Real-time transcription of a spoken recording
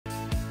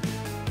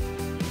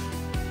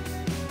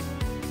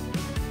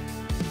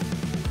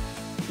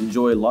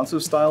Enjoy lots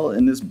of style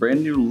in this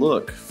brand new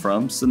look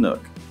from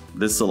Sanuk.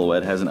 This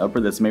silhouette has an upper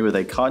that's made with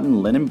a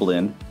cotton linen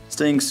blend,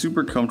 staying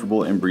super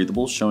comfortable and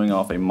breathable, showing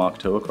off a mock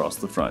toe across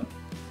the front.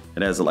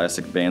 It has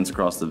elastic bands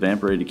across the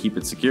vamp ready to keep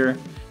it secure,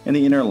 and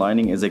the inner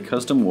lining is a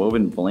custom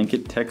woven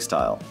blanket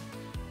textile.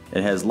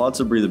 It has lots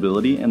of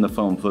breathability, and the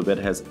foam footbed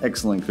has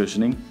excellent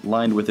cushioning,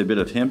 lined with a bit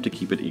of hemp to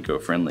keep it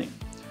eco-friendly.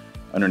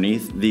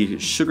 Underneath, the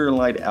Shaka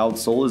Lite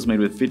outsole is made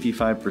with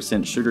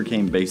 55%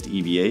 sugarcane based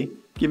EVA,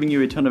 giving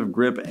you a ton of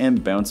grip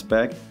and bounce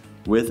back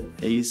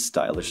with a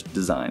stylish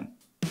design.